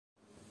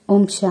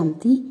Om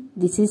Shanti,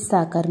 this is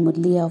Sakar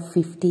Murli of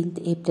 15th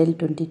April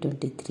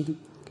 2023.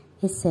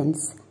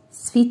 Essence,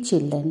 sweet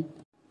children,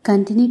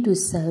 continue to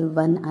serve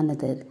one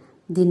another,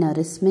 the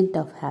nourishment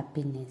of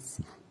happiness,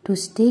 to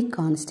stay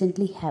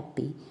constantly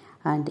happy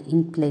and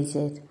in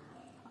pleasure,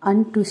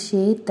 and to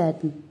share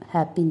that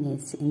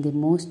happiness in the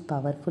most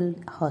powerful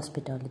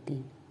hospitality.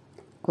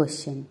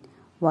 Question: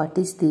 what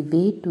is the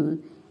way to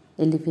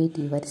elevate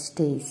your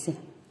stays?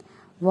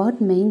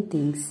 What main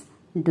things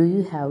do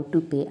you have to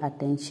pay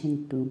attention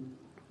to?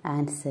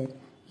 Answer: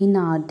 in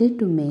order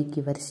to make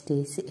your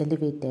stays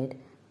elevated,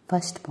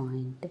 first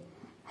point,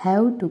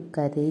 have to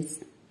courage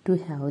to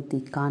have the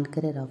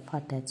conqueror of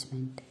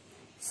attachment.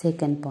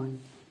 Second point,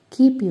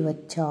 keep your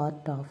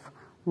chart of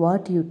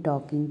what you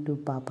talking to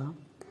Baba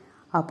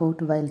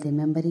about while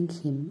remembering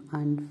him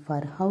and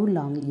for how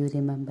long you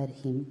remember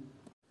him.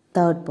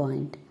 Third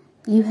point,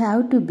 you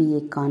have to be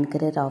a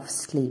conqueror of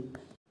sleep.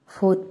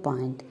 Fourth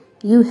point,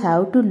 you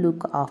have to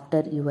look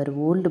after your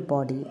old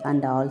body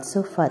and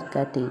also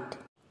forget it.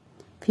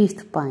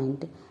 Fifth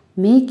point,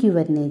 make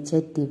your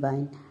nature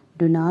divine.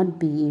 Do not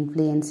be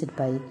influenced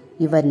by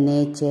your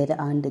nature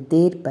and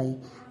thereby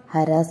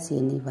harass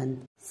anyone.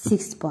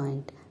 Sixth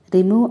point,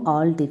 remove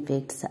all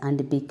defects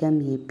and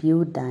become a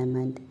pure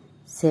diamond.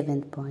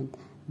 Seventh point,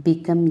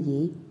 become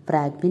a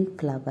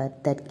fragrant flower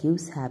that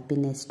gives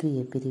happiness to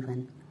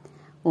everyone.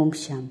 Om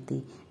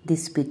Shanti. The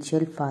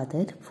spiritual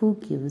father who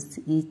gives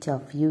each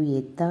of you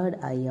a third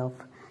eye of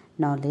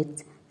knowledge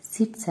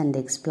sits and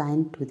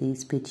explains to the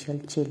spiritual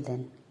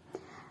children.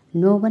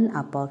 No one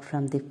apart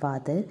from the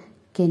father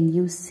can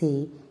you say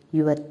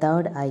your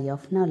third eye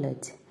of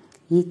knowledge.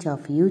 Each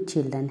of you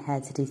children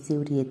has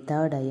received a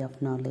third eye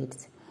of knowledge.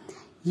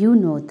 You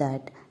know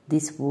that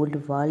this old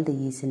world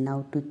is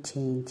now to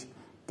change.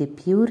 The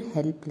pure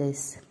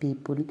helpless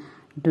people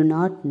do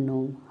not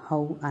know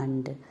how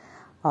and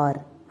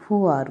or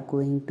who are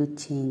going to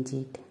change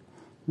it,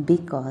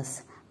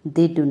 because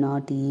they do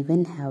not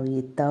even have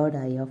a third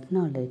eye of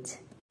knowledge.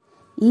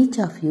 Each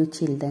of you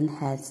children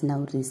has now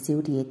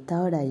received a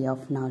third eye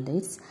of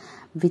knowledge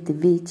with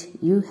which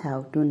you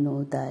have to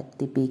know that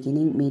the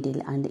beginning,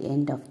 middle and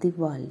end of the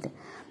world.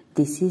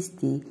 This is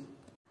the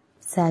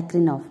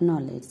saccharine of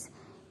knowledge.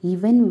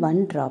 Even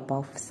one drop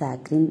of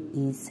saccharine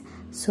is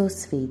so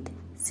sweet.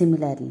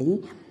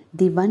 Similarly,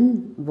 the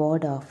one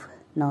word of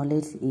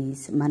knowledge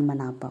is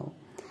Manmanabhav.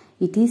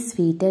 It is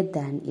sweeter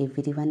than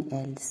everyone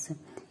else.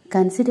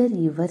 Consider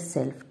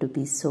yourself to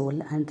be soul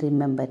and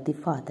remember the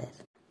Father.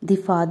 The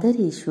Father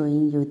is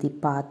showing you the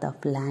path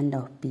of land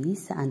of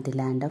peace and the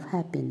land of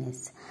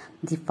happiness.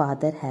 The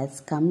Father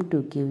has come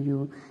to give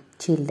you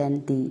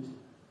children the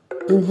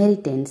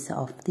inheritance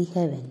of the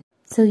heaven.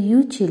 So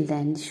you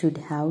children should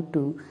have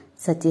to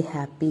such a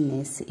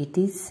happiness. It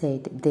is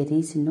said there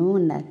is no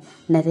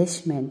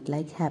nourishment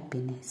like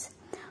happiness.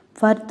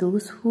 For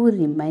those who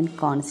remain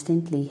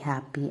constantly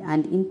happy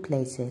and in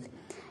pleasure,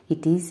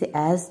 it is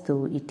as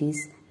though it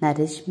is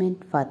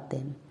nourishment for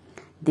them.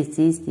 This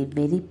is the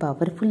very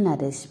powerful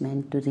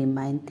nourishment to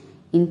remain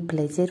in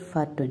pleasure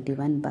for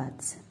 21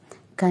 births.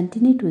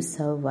 Continue to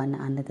serve one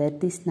another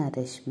this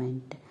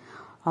nourishment.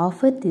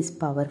 Offer this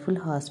powerful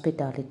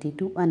hospitality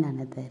to one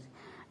another.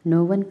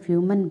 No one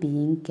human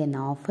being can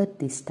offer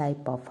this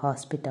type of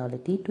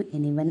hospitality to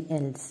anyone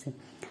else.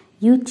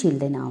 You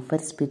children offer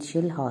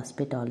spiritual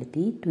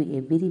hospitality to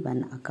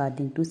everyone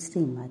according to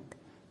Srimad.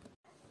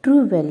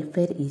 True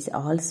welfare is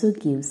also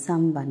give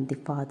someone the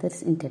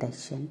Father's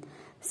introduction.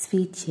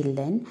 Sweet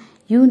children,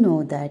 you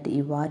know that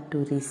you are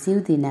to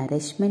receive the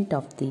nourishment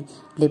of the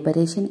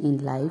liberation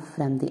in life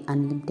from the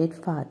unlimited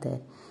Father.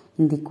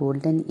 In the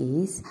golden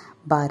age,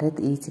 Bharat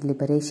is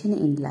liberation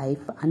in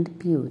life and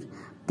pure.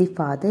 The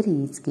Father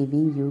is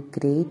giving you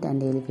great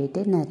and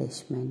elevated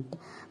nourishment.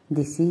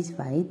 This is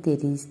why there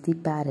is the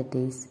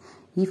paradise.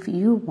 If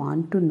you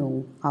want to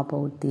know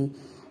about the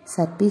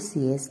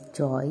surface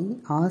joy,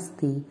 ask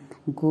the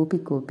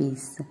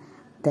Gopis.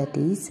 That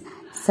is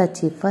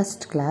such a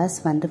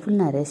first-class wonderful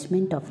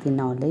nourishment of the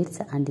knowledge,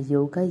 and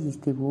yoga is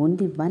the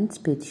only one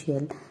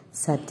spiritual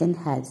surgeon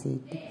has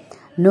it.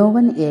 No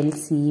one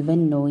else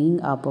even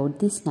knowing about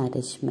this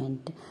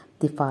nourishment.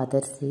 The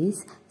Father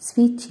says,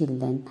 sweet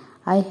children,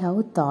 I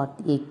have thought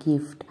a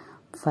gift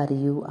for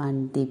you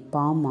and the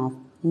palm of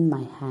in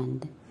my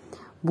hand.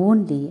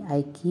 Only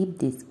I keep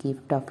this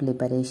gift of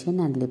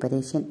liberation and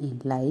liberation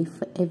in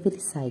life every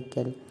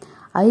cycle.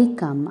 I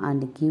come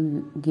and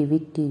give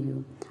it to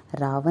you.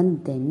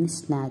 Ravan then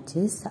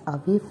snatches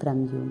away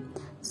from you.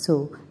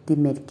 So the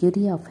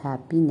mercury of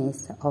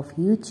happiness of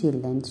you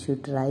children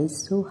should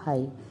rise so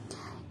high.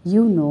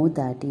 You know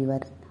that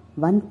your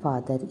one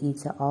Father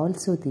is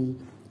also the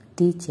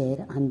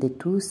teacher and the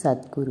true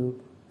Sadguru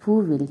who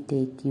will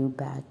take you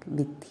back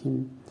with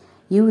him.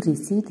 You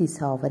receive the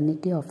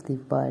sovereignty of the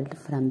world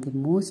from the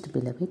most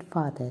beloved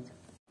Father.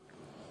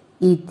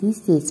 It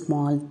is a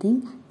small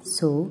thing,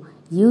 so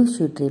you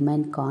should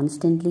remain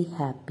constantly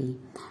happy.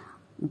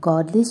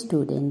 Godly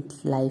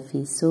students' life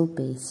is so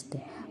best.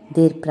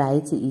 Their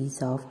price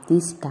is of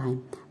this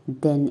time,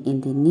 then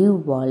in the new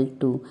world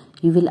too,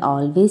 you will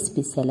always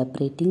be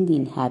celebrating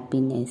in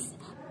happiness.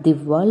 The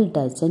world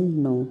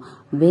doesn't know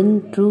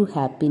when true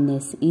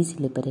happiness is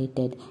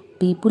liberated.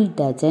 People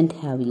doesn't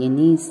have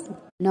any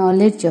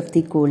knowledge of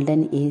the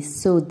golden age,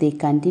 so they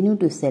continue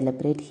to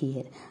celebrate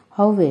here.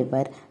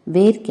 However,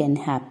 where can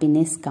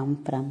happiness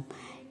come from?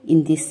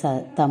 In this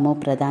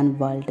Tamopradhan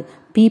world,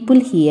 people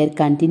here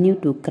continue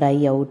to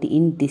cry out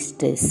in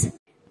distress.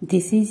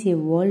 This is a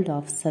world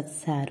of such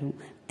sorrow.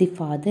 The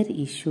Father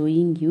is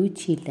showing you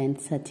children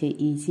such a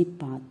easy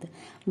path.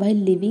 While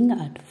living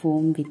at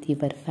home with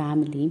your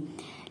family,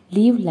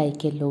 live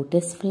like a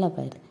lotus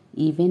flower.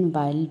 Even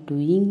while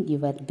doing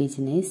your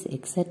business,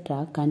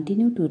 etc.,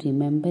 continue to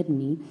remember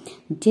me,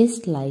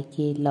 just like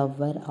a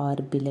lover or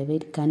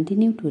beloved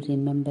continue to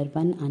remember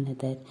one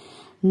another.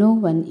 No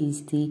one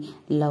is the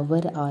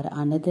lover or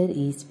another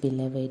is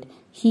beloved.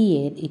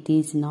 Here it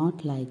is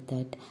not like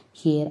that.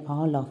 Here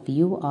all of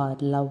you are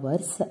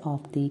lovers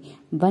of the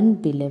one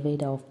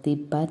beloved of the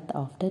birth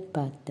after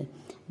birth.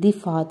 The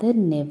Father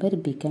never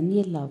became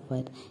a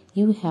lover.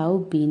 You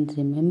have been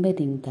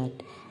remembering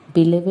that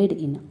beloved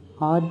in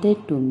order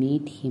to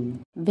meet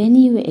him. When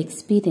you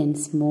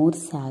experience more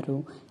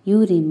sorrow,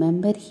 you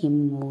remember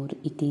him more.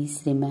 It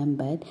is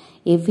remembered.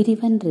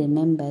 Everyone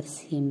remembers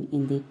him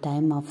in the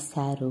time of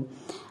sorrow,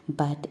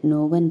 but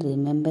no one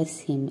remembers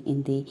him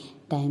in the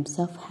times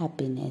of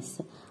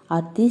happiness.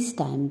 At this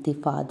time, the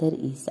Father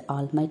is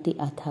Almighty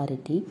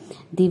Authority,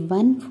 the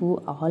one who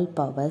all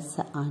powers,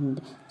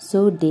 and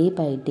so day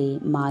by day,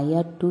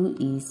 Maya too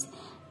is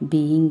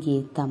being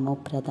a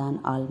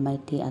Tamopradhan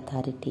Almighty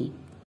Authority.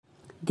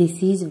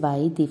 This is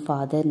why the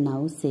Father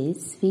now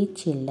says, sweet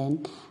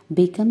children,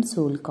 become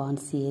soul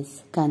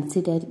conscious,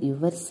 consider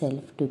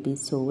yourself to be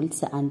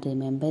souls and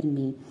remember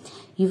me,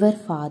 your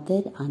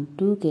Father, and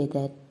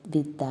together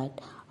with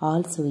that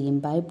also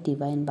imbibe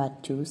divine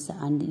virtues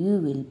and you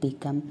will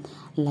become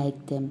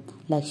like them,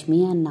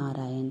 Lakshmi and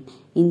Narayan.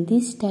 In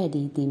this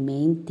study, the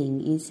main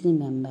thing is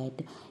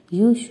remembered.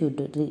 You should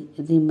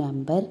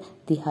remember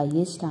the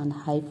highest and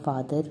high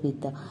Father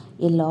with a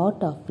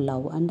lot of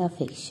love and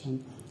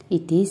affection.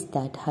 It is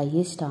that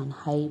highest and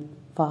high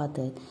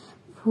Father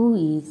who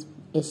is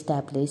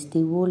established the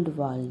old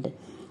world.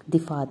 The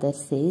Father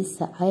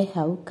says, I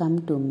have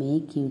come to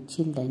make you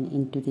children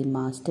into the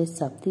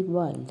masters of the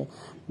world.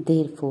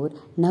 Therefore,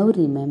 now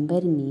remember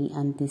me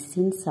and the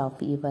sins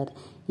of your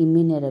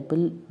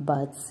innumerable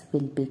births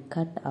will be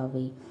cut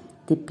away.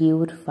 The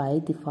purify,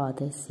 the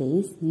Father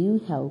says,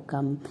 you have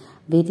come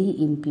very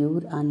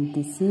impure and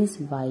this is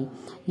why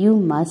you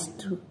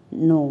must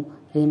know,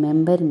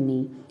 remember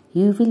me.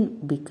 You will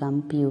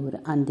become pure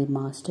and the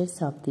masters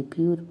of the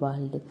pure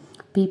world.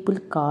 People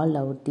call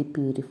out the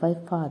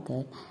purified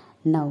Father.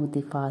 Now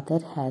the Father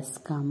has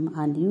come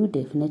and you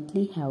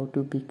definitely have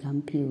to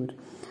become pure.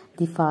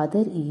 The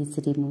Father is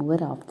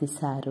remover of the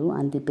sorrow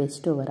and the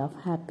bestower of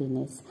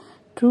happiness.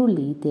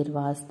 Truly there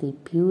was the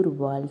pure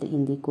world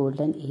in the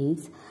golden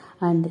age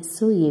and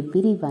so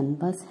everyone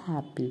was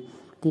happy.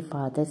 The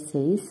Father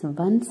says,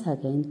 once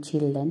again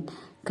children,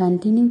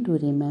 continue to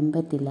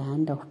remember the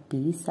land of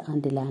peace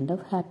and the land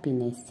of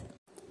happiness.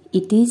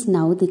 It is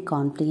now the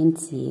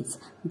confluence age.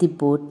 The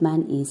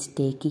boatman is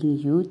taking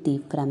you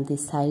from the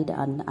side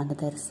and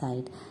another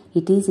side.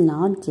 It is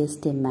not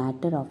just a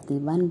matter of the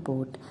one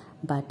boat,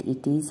 but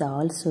it is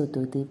also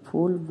the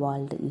whole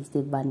world is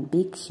the one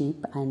big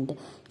ship and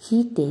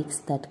he takes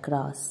that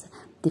cross.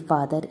 The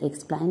Father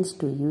explains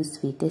to you,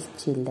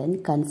 sweetest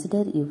children,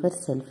 consider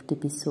yourself to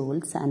be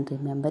souls and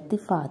remember the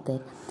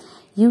Father.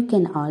 You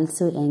can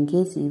also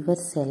engage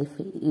yourself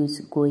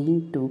is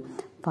going to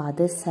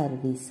Father's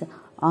service.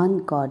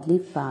 On godly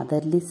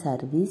fatherly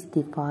service,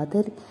 the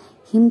Father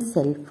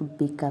himself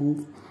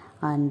becomes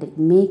and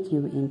make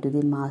you into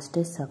the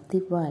masters of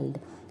the world.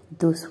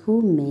 Those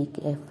who make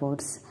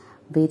efforts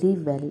very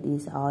well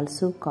is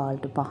also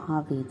called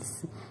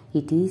Mahavirs.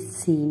 It is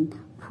seen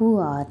who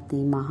are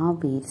the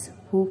Mahavirs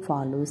who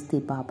follows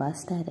the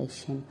Baba's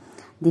direction.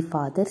 The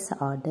Father's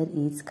order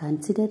is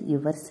consider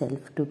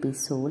yourself to be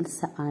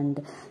souls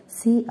and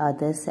see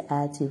others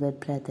as your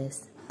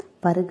brothers.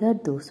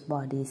 Forget those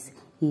bodies.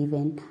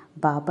 Even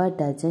Baba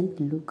doesn't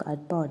look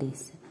at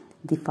bodies.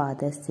 The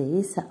Father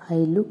says, I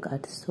look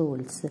at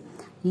souls.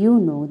 You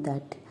know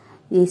that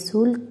a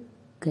soul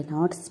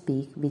cannot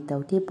speak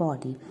without a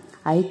body.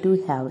 I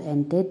too have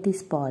entered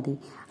this body.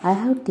 I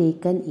have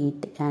taken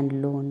it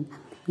and loan.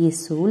 A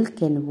soul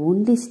can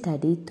only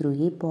study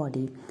through a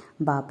body.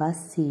 Baba's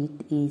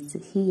seat is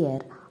here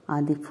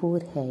on the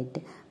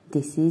forehead.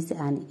 This is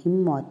an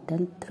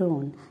immortal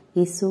throne.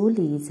 A soul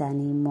is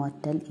an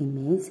immortal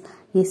image.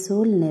 A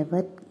soul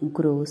never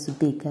grows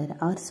bigger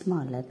or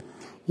smaller.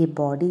 A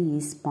body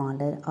is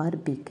smaller or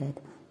bigger.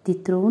 The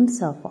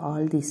thrones of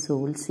all the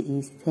souls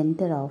is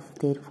center of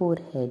their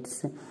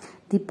foreheads.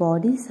 The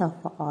bodies of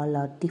all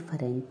are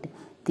different.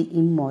 The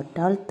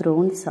immortal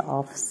thrones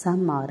of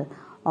some are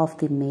of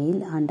the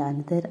male and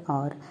another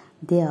are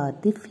they are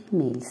the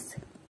females.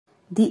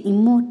 The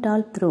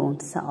immortal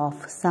thrones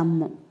of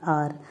some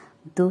are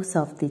those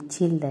of the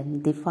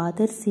children. The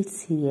Father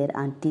sits here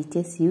and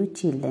teaches you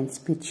children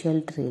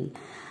spiritual drill.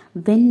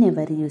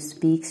 Whenever you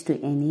speak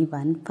to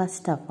anyone,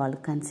 first of all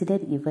consider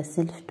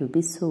yourself to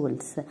be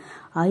souls.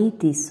 I,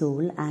 the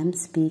soul, am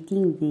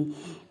speaking the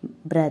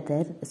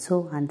brother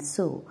so and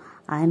so.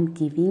 I am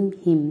giving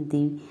him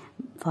the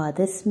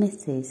Father's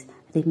message.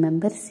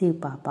 Remember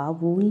Shiv Baba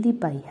only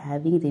by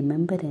having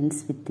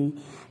remembrance with the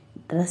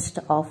rust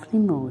of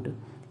removed.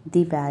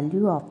 The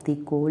value of the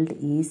gold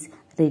is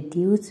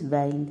reduced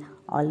while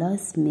Allah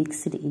is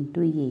mixed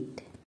into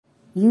it.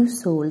 You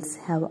souls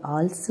have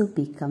also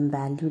become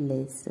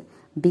valueless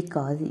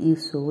because you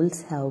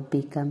souls have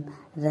become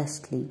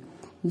rustly.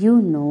 You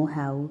know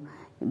how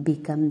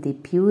become the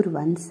pure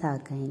ones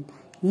again.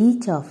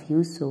 Each of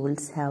you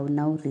souls have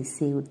now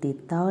received the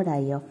third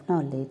eye of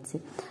knowledge.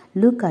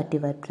 Look at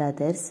your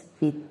brothers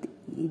with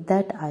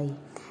that eye.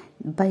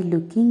 By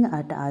looking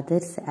at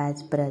others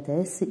as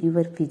brothers,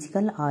 your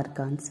physical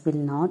organs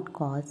will not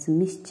cause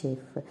mischief.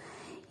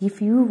 If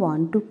you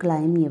want to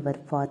climb your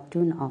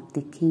fortune of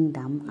the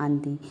kingdom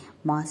and the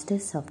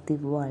masters of the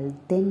world,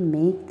 then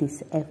make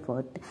this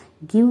effort.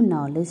 Give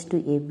knowledge to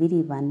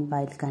everyone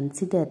while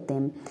consider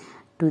them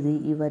to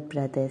your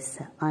brothers,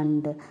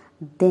 and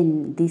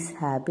then this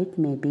habit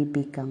may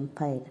become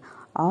fire.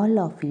 All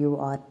of you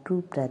are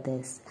true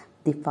brothers.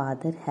 The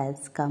Father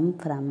has come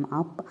from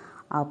up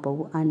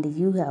above, and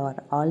you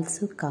are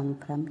also come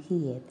from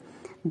here.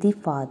 The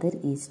Father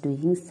is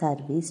doing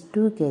service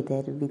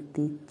together with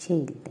the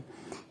child.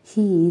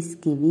 He is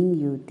giving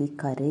you the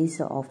courage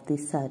of the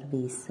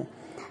service.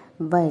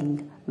 While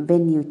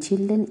when you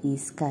children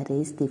is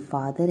courage, the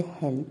Father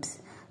helps.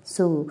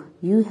 So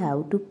you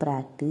have to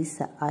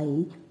practice.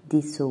 I,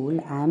 the soul,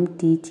 am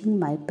teaching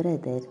my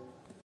brother.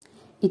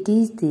 It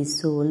is the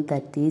soul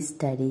that is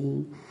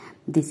studying.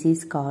 This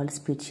is called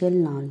spiritual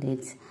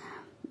knowledge,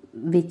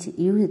 which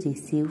you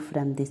receive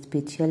from the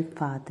spiritual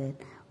Father.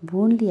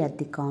 Only at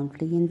the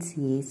confluence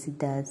age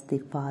does the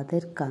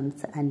Father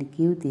comes and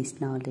give this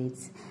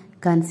knowledge.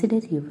 Consider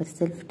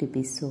yourself to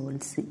be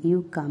souls.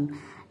 You come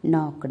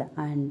knocked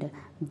and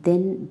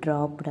then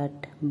dropped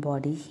at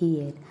body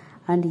here,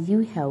 and you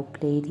have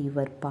played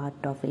your part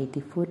of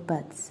 84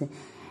 births.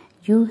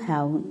 You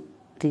have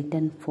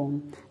written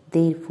form.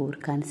 Therefore,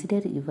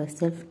 consider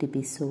yourself to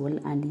be soul,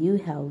 and you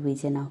have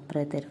vision of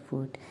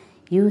brotherhood.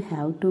 You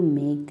have to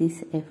make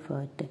this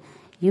effort.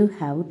 You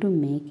have to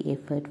make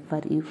effort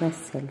for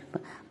yourself.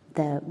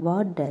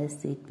 What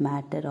does it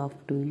matter of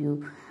to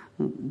you?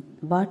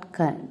 What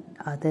can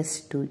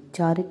others do?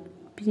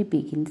 Charity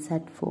begins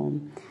at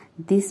home.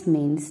 This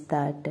means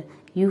that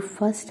you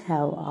first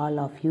have all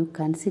of you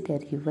consider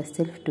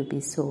yourself to be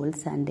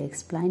souls and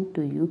explain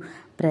to you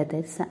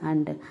brothers,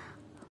 and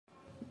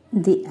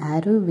the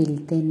arrow will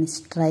then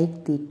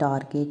strike the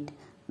target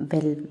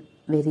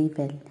very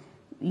well.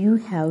 You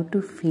have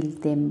to fill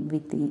them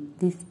with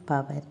this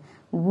power.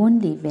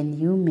 Only when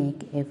you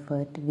make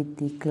effort with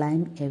the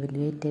climb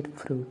evaluated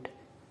fruit.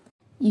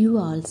 You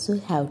also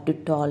have to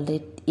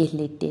tolerate a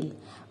little.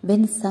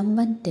 When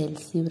someone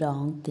tells you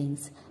wrong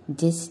things,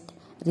 just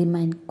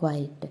remain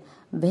quiet.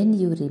 When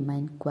you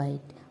remain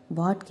quiet,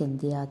 what can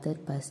the other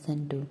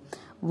person do?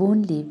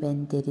 Only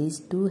when there is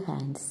two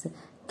hands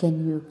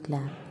can you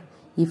clap.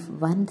 If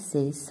one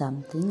says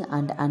something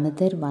and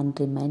another one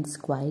remains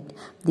quiet,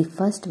 the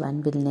first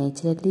one will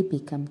naturally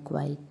become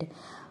quiet.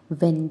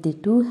 When the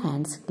two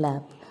hands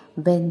clap,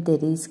 when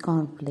there is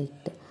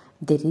conflict,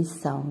 there is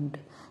sound.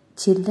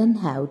 Children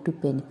have to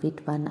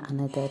benefit one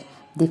another.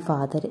 The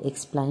Father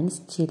explains,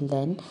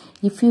 children,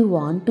 if you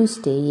want to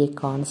stay a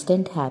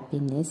constant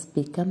happiness,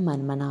 become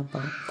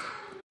Manmanabha.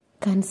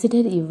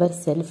 Consider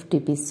yourself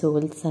to be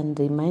souls and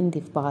remind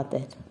the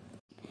Father.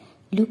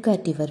 Look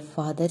at your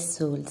Father's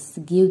souls.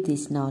 Give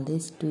this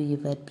knowledge to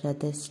your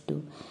brothers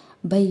too.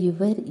 By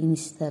your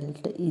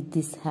insult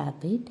this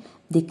habit,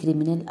 the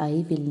criminal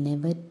eye will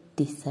never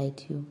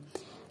decide you.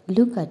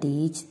 Look at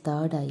each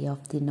third eye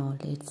of the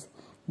knowledge.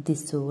 The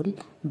soul,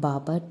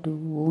 Baba too,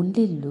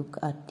 only look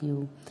at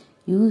you.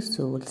 You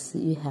souls,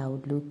 you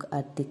have look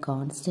at the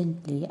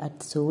constantly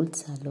at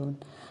souls alone.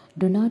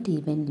 Do not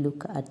even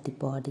look at the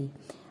body.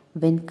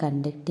 When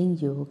conducting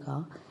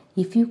yoga,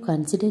 if you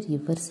consider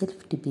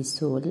yourself to be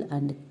soul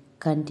and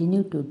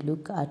continue to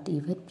look at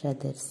your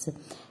brothers,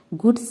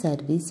 good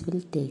service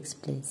will take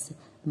place.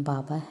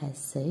 Baba has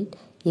said,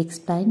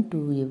 explain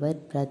to your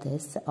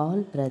brothers,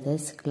 all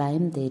brothers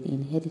claim their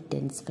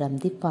inheritance from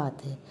the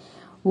Father.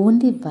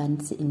 Only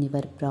once in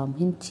your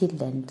Brahmin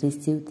children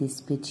receive this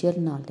spiritual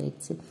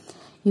knowledge.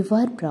 You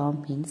are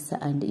Brahmins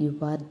and you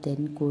are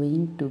then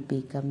going to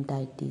become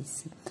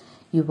deities.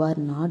 You are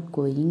not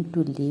going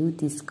to leave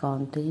this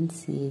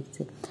confluence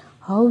age.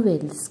 How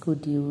else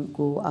could you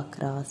go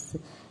across?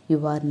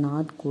 You are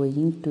not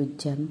going to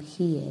jump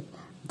here.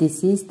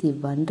 This is the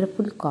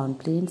wonderful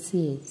confluence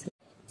age.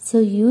 So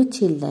you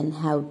children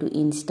have to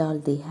install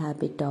the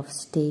habit of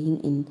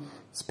staying in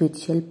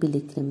spiritual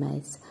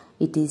pilgrimage.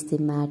 It is the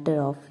matter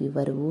of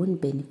your own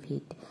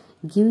benefit.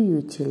 Give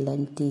you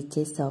children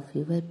teachers of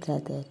your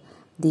brother.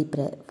 The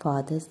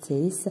Father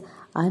says,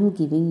 I am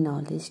giving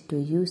knowledge to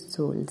you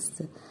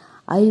souls.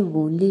 I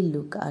only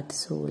look at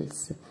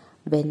souls.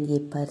 When a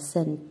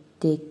person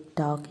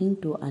talking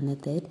to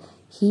another,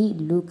 he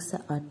looks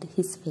at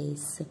his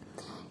face.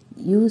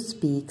 You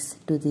speaks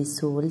to the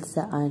souls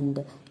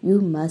and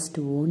you must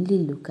only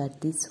look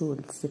at the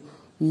souls.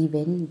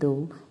 Even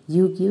though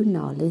you give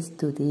knowledge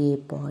to the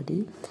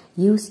body,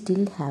 you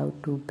still have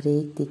to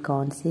break the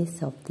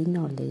conscience of the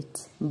knowledge,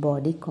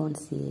 body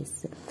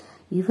conscience.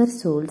 Your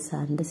souls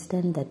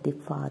understand that the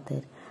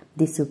Father,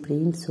 the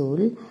Supreme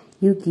Soul,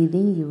 you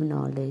giving you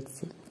knowledge.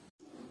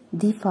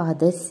 The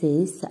Father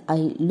says, I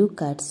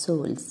look at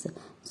souls.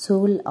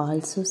 Soul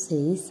also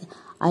says,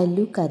 I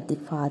look at the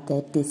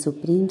Father, the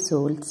Supreme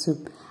Soul.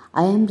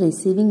 I am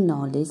receiving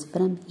knowledge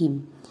from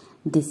Him.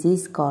 This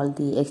is called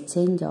the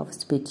exchange of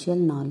spiritual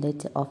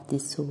knowledge of the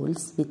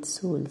souls with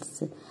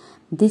souls.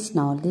 This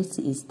knowledge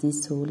is the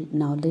soul.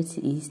 Knowledge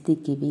is the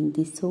giving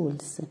the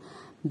souls.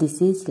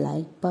 This is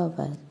like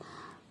power.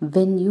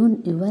 When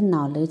your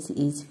knowledge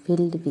is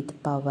filled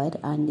with power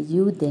and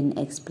you then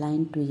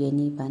explain to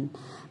anyone,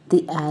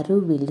 the arrow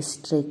will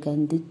strike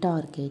the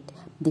target.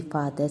 The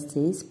Father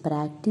says,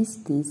 practice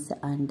this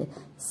and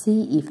see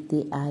if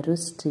the arrow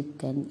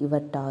stricken your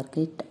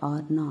target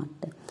or not.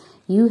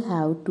 You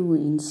have to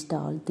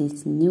install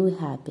this new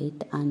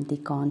habit and the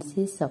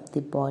conscience of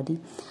the body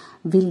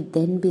will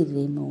then be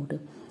removed.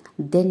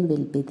 Then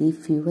will be the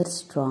fewer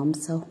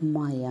storms of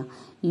Maya.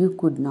 You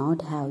could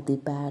not have the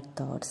bad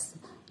thoughts.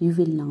 You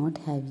will not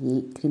have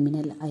a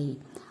criminal eye.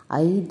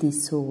 I, the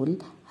soul,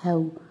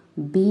 have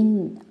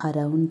been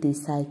around the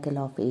cycle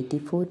of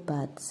 84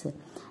 births.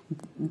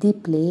 The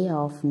play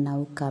of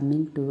now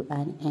coming to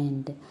an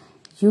end.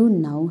 You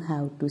now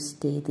have to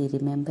stay the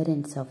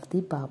remembrance of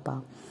the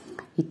Baba.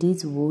 It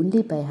is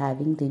only by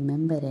having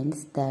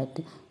remembrance that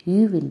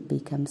you will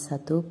become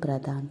Sato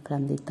Pradhan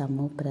from the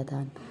Tamo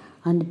Pradhan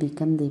and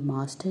become the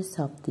masters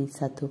of the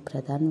Sato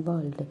Pradhan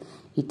world.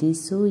 It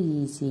is so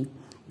easy.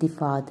 The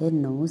Father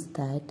knows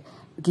that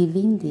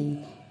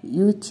giving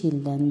you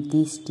children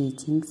these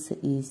teachings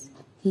is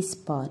His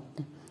part.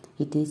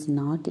 It is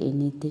not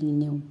anything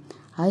new.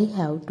 I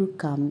have to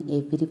come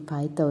every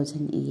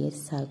 5,000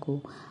 years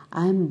ago.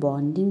 I am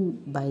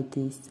bonding by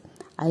this.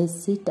 I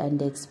sit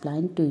and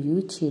explain to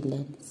you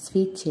children,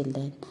 sweet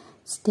children.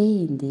 Stay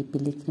in the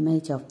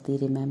pilgrimage of the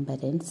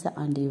remembrance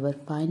and your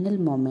final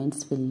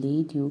moments will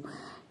lead you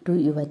to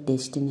your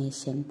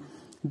destination.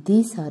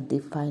 These are the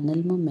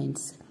final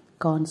moments.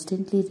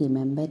 Constantly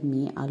remember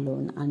me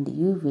alone and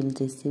you will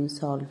receive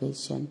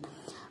salvation.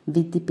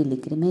 With the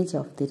pilgrimage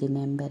of the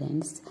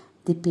remembrance,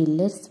 the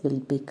pillars will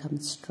become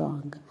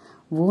strong.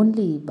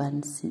 Only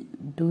once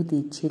do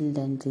the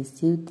children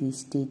receive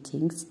these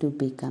teachings to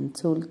become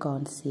soul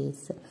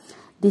conscious.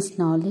 This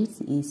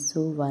knowledge is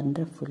so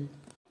wonderful.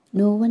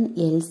 No one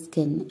else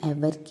can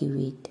ever give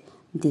it.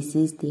 This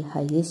is the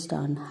highest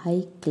and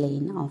high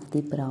claim of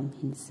the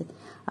Brahmins.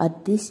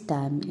 At this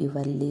time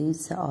your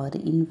lives are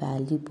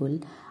invaluable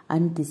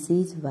and this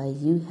is why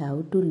you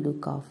have to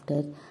look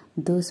after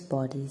those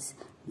bodies.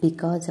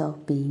 Because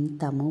of being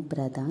Tamo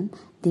Pradhan,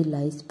 the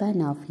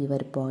lifespan of your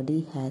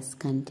body has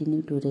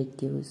continued to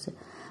reduce.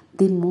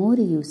 The more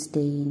you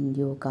stay in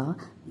yoga,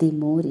 the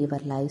more your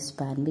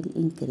lifespan will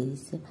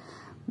increase.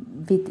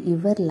 With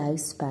your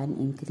lifespan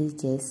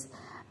increases,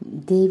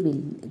 they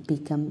will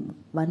become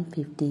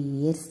 150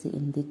 years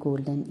in the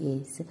golden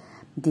age.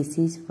 This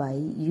is why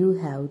you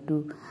have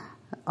to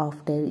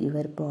after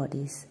your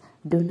bodies.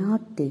 Do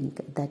not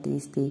think that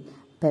is the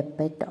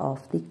puppet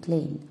of the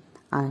clan.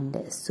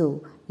 And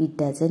so it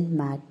doesn't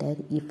matter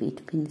if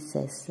it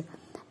finishes.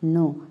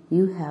 No,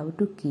 you have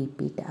to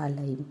keep it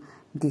alive.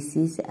 This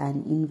is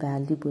an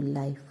invaluable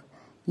life.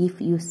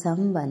 If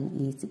someone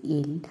is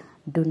ill,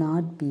 do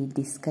not be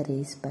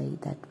discouraged by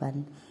that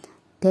one.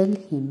 Tell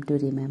him to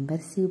remember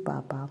Shiv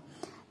Baba.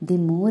 The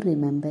more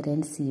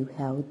remembrance you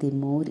have, the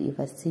more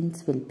your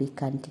sins will be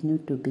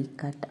continued to be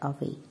cut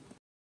away.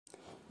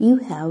 You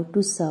have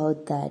to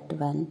serve that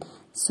one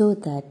so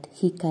that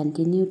he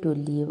continue to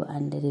live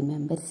and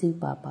remember Shiv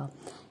Baba.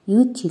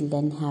 You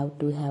children have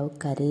to have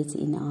courage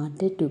in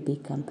order to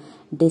become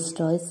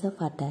destroyers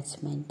of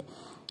attachment.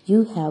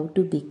 You have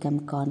to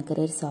become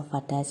conquerors of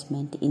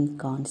attachment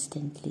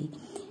constantly.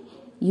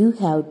 You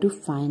have to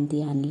find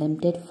the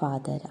unlimited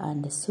Father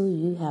and so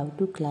you have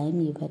to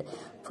climb your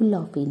full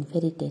of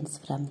inheritance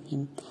from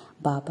Him.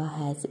 Baba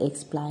has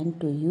explained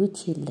to you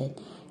children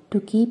to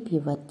keep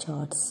your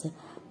charts.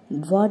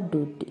 What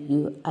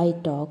did I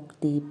talk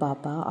the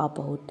Baba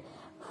about?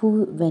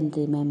 Who when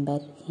remember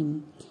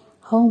Him?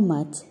 How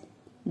much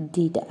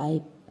did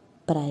I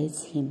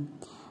praise Him?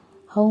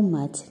 How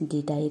much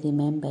did I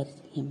remember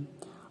Him?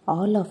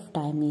 All of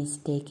time is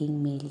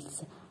taking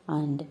meals,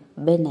 and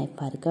when I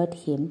forgot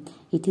Him,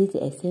 it is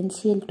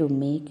essential to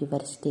make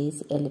your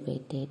stage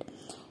elevated.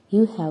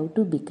 You have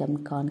to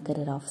become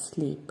conqueror of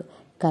sleep.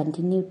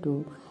 Continue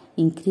to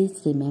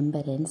increase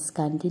remembrance.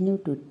 Continue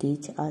to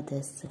teach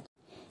others.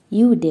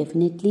 You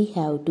definitely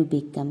have to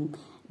become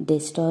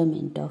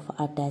destroyment of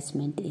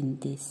attachment in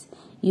this.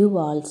 You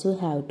also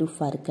have to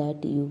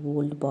forget your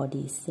old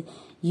bodies.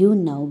 You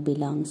now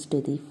belongs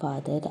to the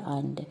Father,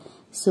 and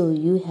so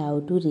you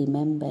have to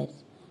remember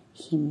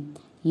Him.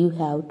 You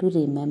have to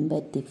remember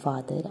the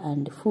Father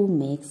and who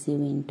makes you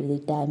into the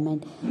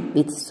diamond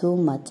with so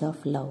much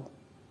of love.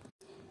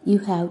 You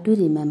have to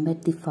remember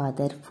the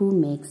Father who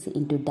makes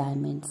into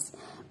diamonds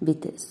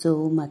with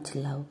so much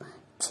love.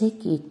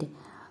 Check it.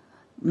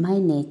 My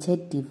nature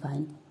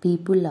divine.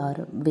 People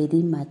are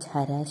very much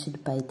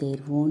harassed by their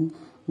own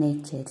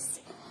natures.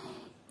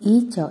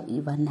 Each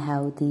one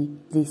have the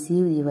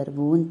receive your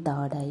own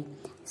third eye.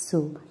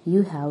 So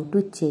you have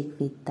to check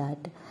with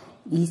that.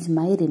 Is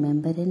my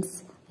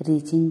remembrance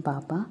reaching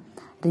Baba?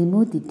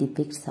 Remove the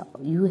defects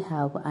you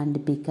have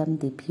and become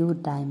the pure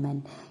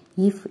diamond.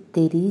 If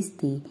there is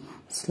the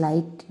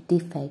slight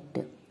defect,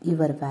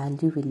 your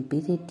value will be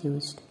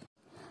reduced.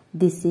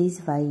 This is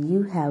why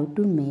you have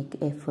to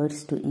make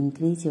efforts to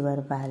increase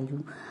your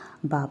value.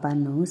 Baba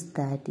knows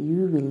that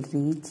you will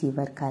reach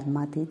your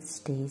karmatic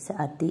stage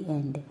at the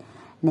end,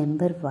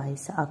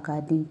 number-wise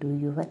according to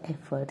your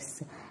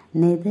efforts.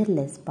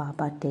 Nevertheless,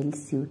 Baba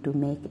tells you to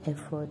make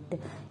effort.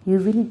 You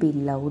will be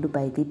loved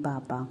by the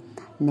Baba,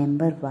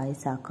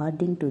 number-wise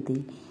according to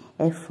the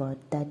effort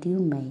that you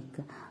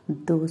make.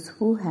 Those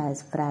who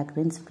has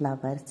fragrance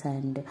flowers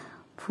and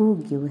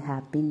who give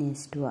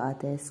happiness to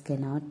others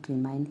cannot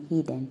remain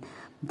hidden.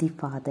 The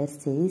Father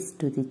says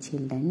to the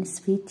children,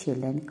 sweet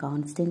children,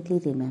 constantly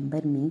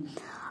remember me,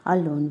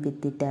 alone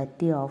with the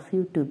dirty of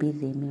you to be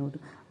removed.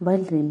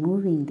 While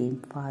removing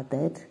the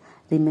Father,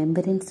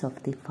 remembrance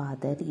of the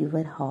Father,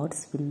 your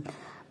hearts will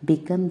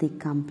become the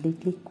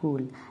completely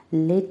cool.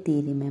 Let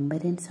the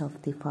remembrance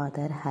of the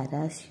Father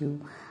harass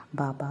you.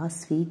 Baba,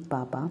 sweet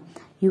Baba,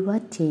 you are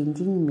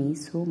changing me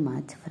so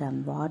much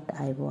from what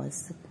I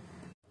was.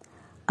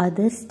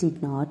 Others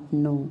did not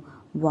know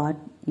what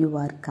you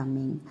are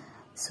coming.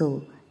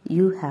 So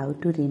you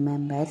have to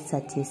remember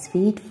such a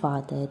sweet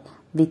Father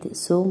with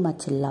so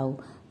much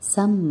love.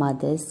 Some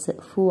mothers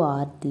who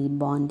are the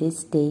bondage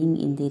staying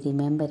in the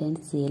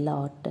remembrance a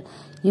lot,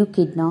 you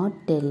cannot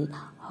tell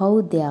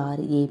how they are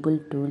able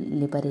to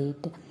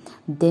liberate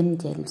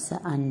themselves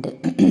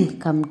and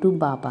come to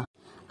Baba.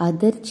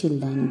 Other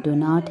children do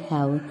not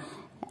have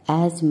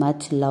as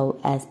much love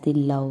as the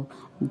love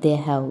they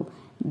have.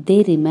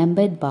 They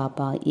remembered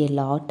Baba a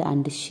lot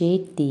and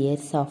shed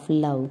tears of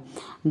love.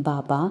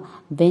 Baba,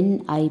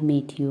 when I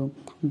meet you,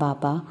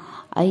 Baba,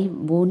 I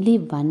only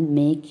one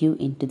make you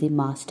into the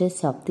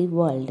masters of the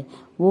world.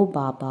 Oh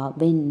Baba,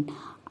 when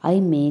I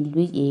may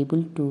be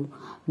able to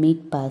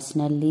meet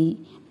personally,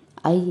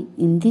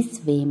 in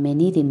this way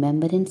many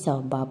remembrance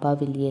of Baba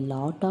will a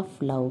lot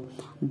of love.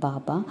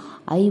 Baba,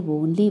 I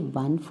only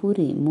one who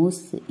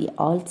removes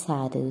all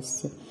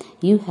sorrows.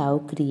 You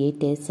have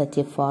created such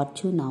a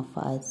fortune of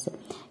us.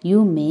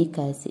 You make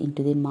us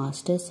into the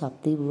masters of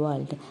the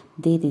world.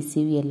 They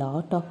receive a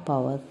lot of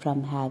power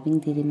from having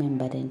the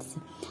remembrance.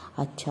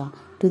 Acha,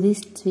 to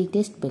this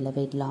sweetest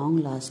beloved, long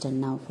lost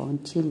and now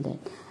found children,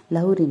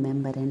 love,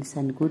 remembrance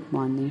and good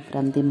morning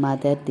from the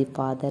mother, the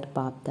father,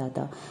 Bap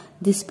Dada.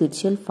 The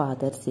spiritual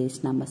father says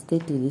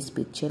Namaste to the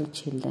spiritual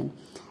children.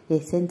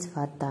 Essence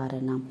for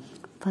Dharana.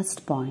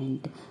 First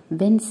point,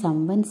 when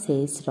someone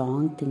says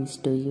wrong things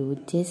to you,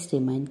 just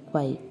remain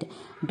quiet.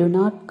 Do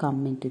not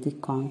come into the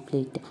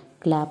conflict.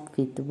 Clap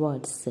with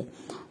words,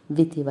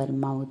 with your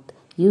mouth.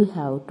 You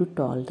have to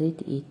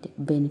tolerate it,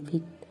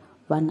 benefit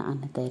one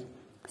another.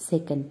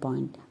 Second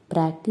point,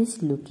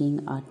 practice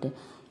looking at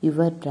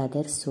your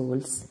brother's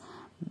souls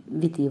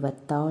with your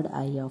third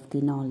eye of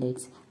the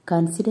knowledge.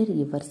 Consider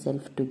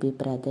yourself to be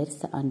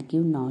brothers and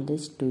give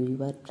knowledge to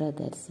your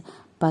brothers.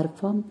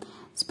 Perform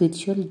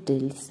spiritual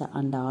drills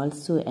and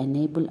also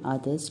enable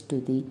others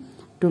to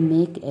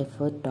make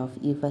effort of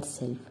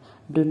yourself.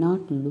 Do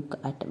not look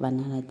at one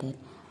another.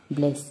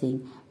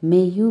 Blessing.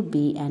 May you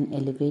be an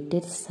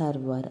elevated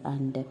server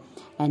and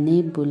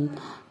enable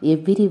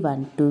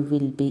everyone to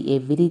will be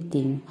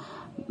everything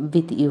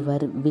with your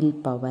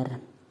willpower.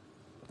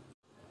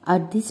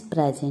 At this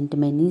present,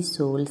 many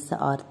souls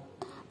are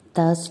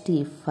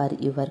thirsty for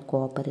your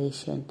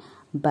cooperation,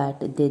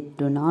 but they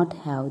do not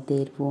have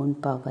their own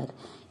power.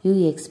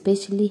 You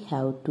especially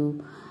have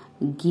to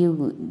give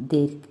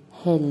their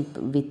help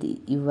with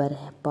your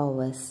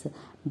powers.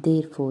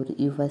 Therefore,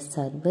 your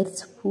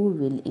servers who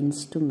will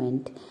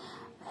instrument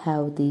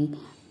have the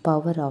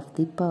power of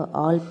the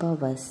all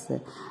powers.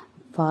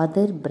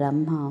 Father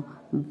Brahma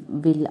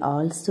will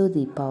also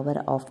the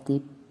power of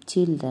the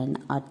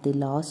children at the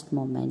last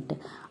moment,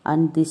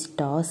 and this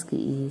task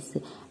is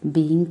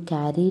being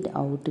carried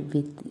out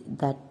with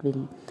that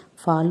will.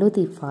 Follow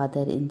the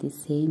Father in the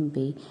same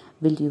way.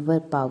 Will your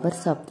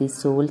powers of the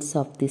souls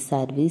of the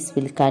service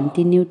will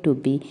continue to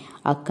be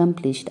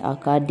accomplished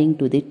according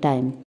to the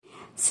time.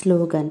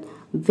 Slogan.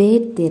 Where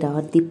there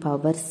are the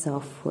powers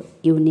of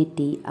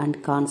unity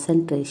and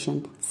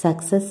concentration,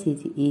 success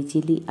is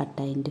easily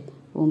attained.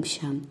 Om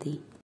Shanti.